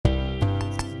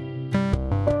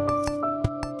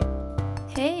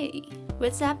Hey,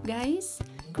 what's up, guys?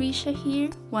 Krisha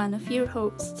here, one of your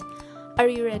hosts. Are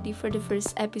you ready for the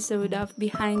first episode of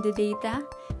Behind the Data?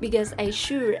 Because I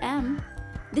sure am.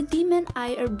 The team and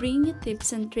I are bringing you tips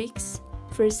and tricks,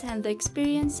 first-hand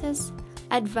experiences,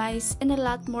 advice, and a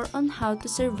lot more on how to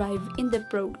survive in the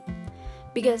program.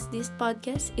 Because this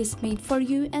podcast is made for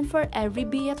you and for every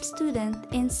BF student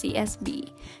in CSB.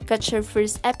 Catch our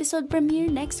first episode premiere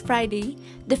next Friday,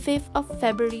 the 5th of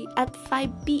February at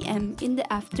 5 p.m. in the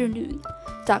afternoon.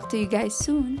 Talk to you guys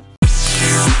soon.